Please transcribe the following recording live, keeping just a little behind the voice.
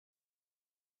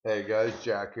Hey guys,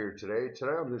 Jack here today.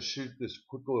 Today I'm going to shoot this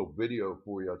quick little video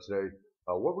for you today.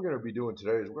 What we're going to be doing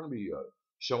today is we're going to be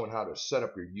showing how to set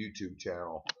up your YouTube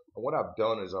channel. And what I've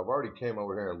done is I've already came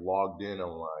over here and logged in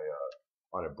on my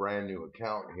on a brand new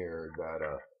account here that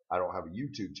I don't have a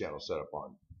YouTube channel set up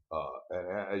on. And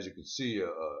as you can see,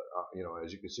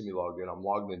 as you can see me logged in, I'm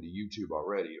logged into YouTube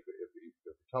already. If you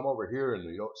come over here and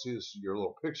you don't see this your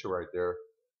little picture right there,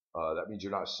 that means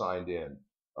you're not signed in.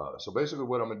 So basically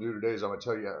what I'm going to do today is I'm going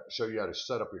to show you how to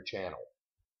set up your channel.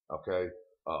 Okay.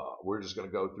 We're just going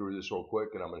to go through this real quick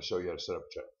and I'm going to show you how to set up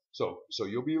a channel. So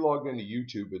you'll be logged into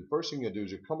YouTube, and first thing you do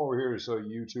is you come over here to show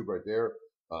YouTube right there.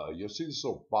 You'll see this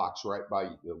little box right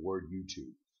by the word YouTube.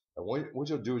 And what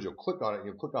you'll do is you'll click on it and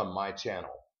you'll click on my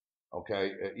channel.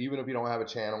 Okay. Even if you don't have a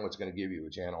channel, it's going to give you a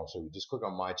channel. So you just click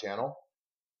on my channel.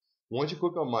 Once you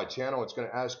click on my channel, it's going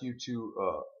to ask you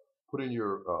to put in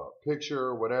your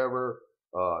picture, whatever,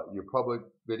 your public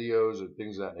videos and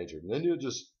things of that nature. And then you'll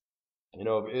just,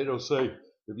 it'll say,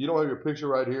 if you don't have your picture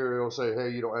right here, it'll say,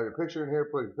 hey, you don't have your picture in here,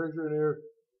 put your picture in here.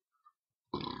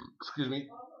 Excuse me.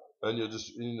 And you'll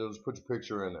just put your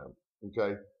picture in there.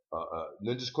 Okay. And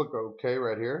then just click OK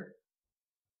right here.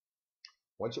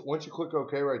 Once you click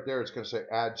OK right there, it's going to say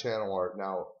add channel art.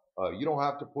 Now, you don't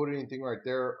have to put anything right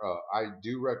there. I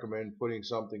do recommend putting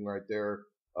something right there.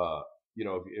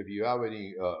 If you have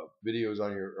any videos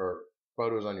on your or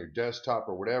photos on your desktop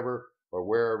or whatever, or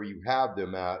wherever you have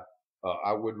them at,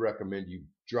 I would recommend you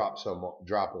drop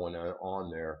one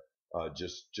on there,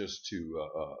 just to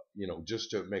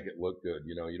make it look good.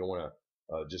 You don't want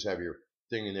to just have your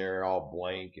thing in there all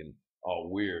blank and all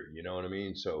weird. You know what I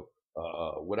mean? So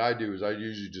what I do is I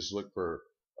usually just look for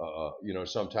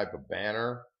some type of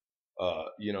banner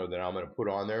that I'm going to put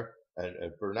on there.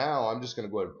 And for now, I'm just going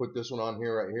to go ahead and put this one on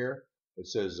here right here. It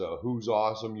says, who's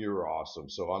awesome, you're awesome.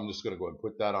 So I'm just going to go ahead and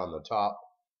put that on the top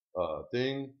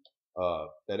thing.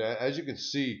 And as you can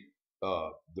see,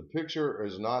 the picture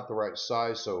is not the right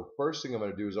size. So first thing I'm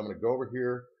going to do is I'm going to go over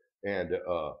here and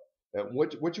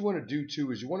what you want to do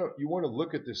too is you want to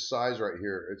look at this size right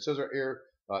here. It says right here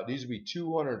it needs to be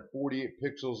 248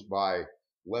 pixels by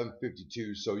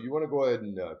 1152. So you want to go ahead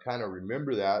and kind of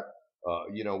remember that.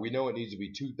 We know it needs to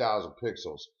be 2,000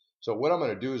 pixels. So what I'm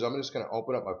going to do is I'm just going to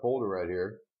open up my folder right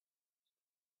here.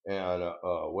 And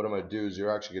what I'm going to do is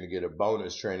you're actually going to get a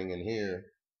bonus training in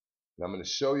here. And I'm going to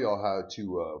show you all how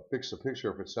to fix the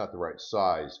picture if it's not the right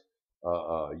size.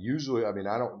 Usually, I mean,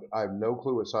 I have no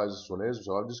clue what size this one is.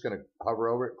 So I'm just going to hover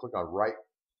over it, click on right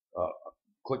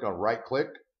click.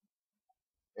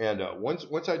 And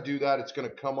once I do that, it's going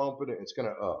to come open. It's going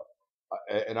to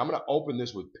and I'm going to open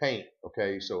this with paint.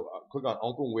 Okay, so click on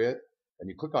open with, and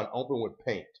you click on open with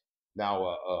paint.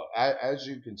 Now, as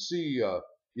you can see,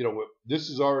 this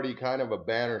is already kind of a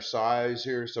banner size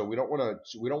here, so we don't want to,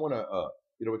 we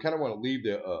kind of want to leave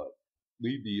the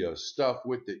stuff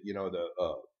with it,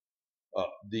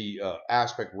 the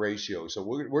aspect ratio. So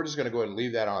we're just going to go ahead and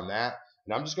leave that on that,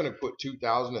 and I'm just going to put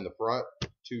 2,000 in the front,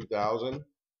 2,000, 2,000.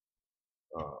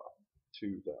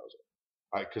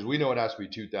 All right, because we know it has to be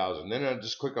 2,000. Then I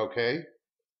just click OK,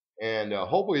 and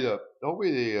hopefully the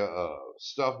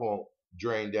stuff won't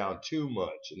drain down too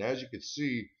much. And as you can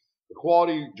see, the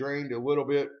quality drained a little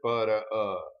bit, but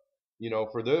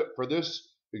for this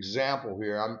example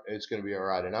here, it's going to be all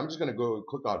right. And I'm just going to go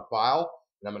click on File,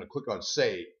 and I'm going to click on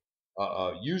Save.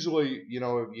 Usually,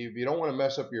 if you don't want to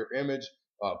mess up your image,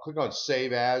 click on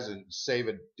Save As and save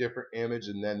a different image,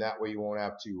 and then that way you won't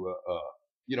have to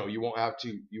you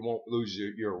won't lose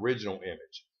your original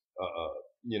image.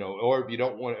 Or if you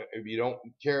don't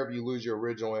care if you lose your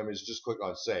original image, just click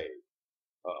on Save.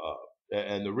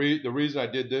 And the reason I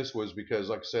did this was because,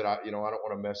 like I said, I don't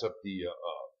want to mess up the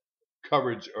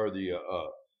coverage or the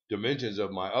dimensions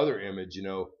of my other image,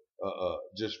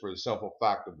 just for the simple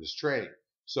fact of this training.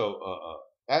 So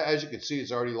as you can see,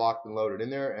 it's already locked and loaded in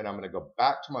there, and I'm going to go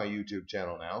back to my YouTube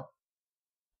channel now,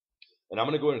 and I'm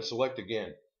going to go ahead and select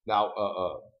again. Now,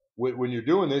 when you're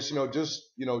doing this,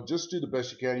 just do the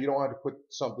best you can. You don't have to put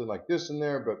something like this in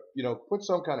there, but put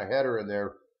some kind of header in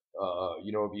there.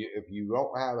 If you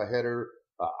don't have a header,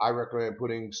 I recommend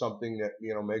putting something that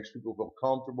makes people feel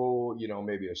comfortable.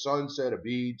 Maybe a sunset, a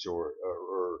beach, or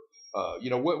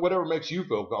whatever makes you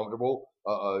feel comfortable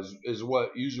is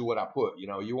what usually what I put.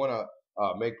 You want to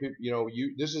make people.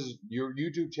 This is your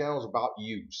YouTube channel is about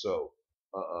you, so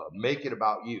make it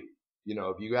about you.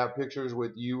 If you have pictures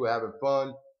with you having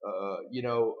fun, in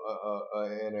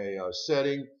a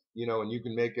setting, and you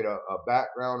can make it a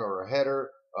background or a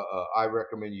header. I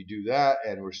recommend you do that.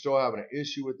 And we're still having an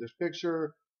issue with this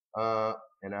picture,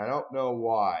 and I don't know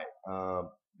why.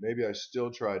 Maybe I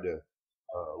still tried to.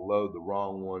 load the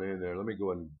wrong one in there. Let me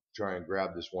go and try and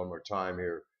grab this one more time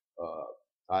here.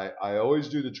 I always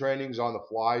do the trainings on the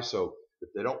fly, so if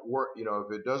they don't work,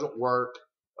 if it doesn't work,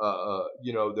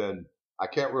 then I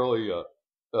can't really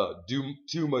do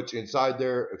too much inside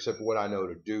there except for what I know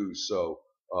to do. So,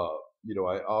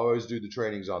 I always do the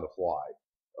trainings on the fly.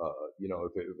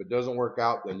 If it doesn't work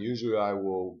out, then usually I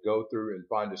will go through and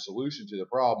find a solution to the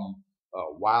problem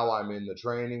while I'm in the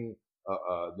training.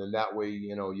 Then that way,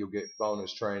 you'll get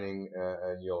bonus training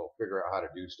and you'll figure out how to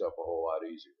do stuff a whole lot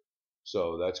easier.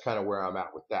 So that's kind of where I'm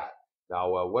at with that.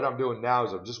 Now, what I'm doing now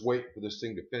is I'm just waiting for this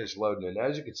thing to finish loading. And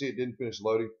as you can see, it didn't finish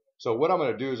loading. So what I'm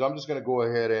going to do is I'm just going to go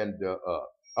ahead and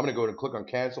I'm going to go ahead and click on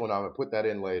cancel, and I'm going to put that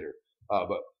in later.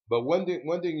 But one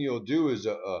thing you'll do is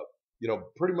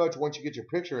pretty much once you get your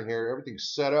picture in here,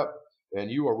 everything's set up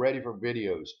and you are ready for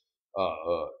videos.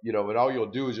 And all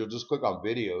you'll do is you'll just click on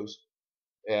videos,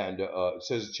 and it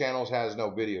says channels has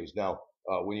no videos. Now,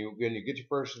 when you get your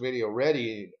first video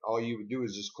ready, all you would do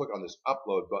is just click on this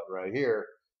upload button right here.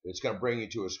 It's going to bring you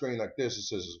to a screen like this. It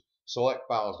says select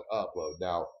files to upload.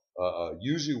 Now,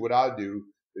 usually what I do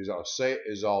is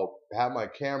I'll have my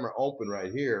camera open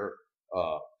right here,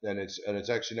 and it's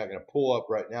actually not going to pull up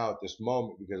right now at this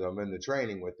moment because I'm in the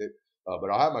training with it. But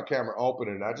I'll have my camera open,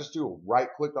 and I just do a right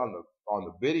click on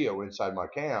the video inside my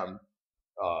cam.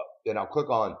 Then I'll click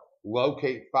on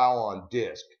locate file on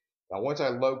disk. Now, once I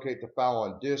locate the file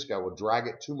on disk, I will drag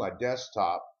it to my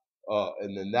desktop,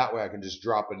 and then that way I can just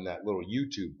drop it in that little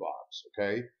YouTube box.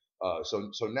 Okay.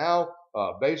 So now,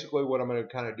 basically what I'm going to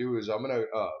kind of do is I'm going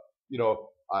to,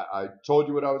 I told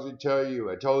you what I was going to tell you.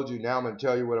 I told you. Now I'm going to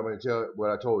tell you what what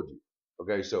I told you.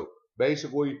 Okay. So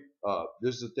basically,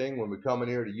 this is the thing. When we come in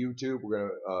here to YouTube,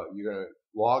 you're gonna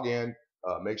log in.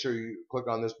 Make sure you click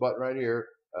on this button right here,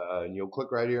 and you'll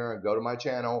click right here and go to my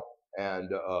channel and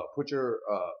put your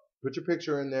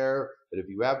picture in there. And if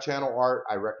you have channel art,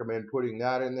 I recommend putting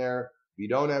that in there. If you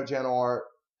don't have channel art,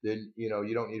 then you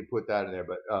don't need to put that in there.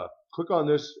 But click on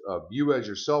this view as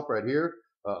yourself right here.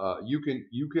 You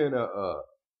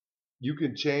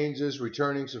can change this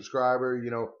returning subscriber.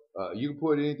 You can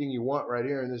put anything you want right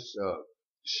here in this.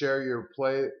 Share your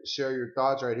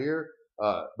thoughts right here.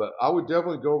 But I would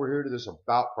definitely go over here to this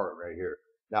about part right here.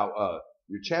 Now,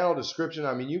 your channel description.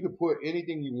 I mean, you can put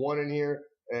anything you want in here,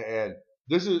 and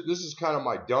this is kind of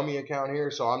my dummy account here,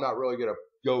 so I'm not really gonna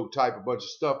go type a bunch of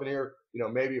stuff in here.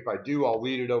 Maybe if I do, I'll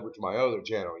lead it over to my other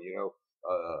channel.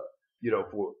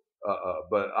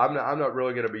 But I'm not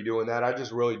really gonna be doing that. I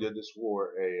just really did this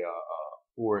for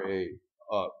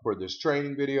this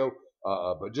training video.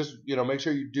 But just make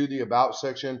sure you do the about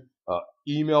section.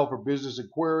 Email for business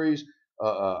inquiries.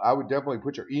 I would definitely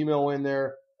put your email in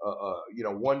there.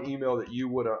 One email that you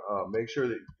would make sure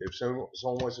that if someone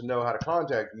wants to know how to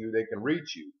contact you, they can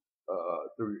reach you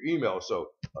through your email. So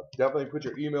definitely put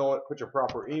your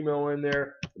proper email in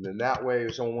there, and then that way,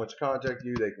 if someone wants to contact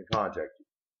you, they can contact you.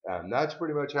 And that's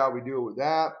pretty much how we do it with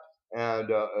that.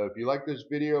 And if you like this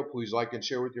video, please like and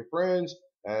share with your friends.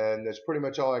 And that's pretty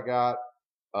much all I got.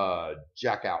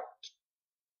 Jack out.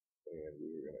 And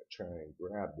we're going to try and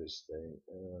grab this thing.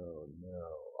 Oh, no.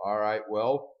 All right.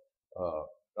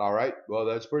 Well,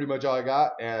 that's pretty much all I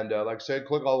got. And like I said,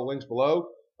 click all the links below.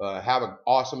 Have an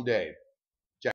awesome day.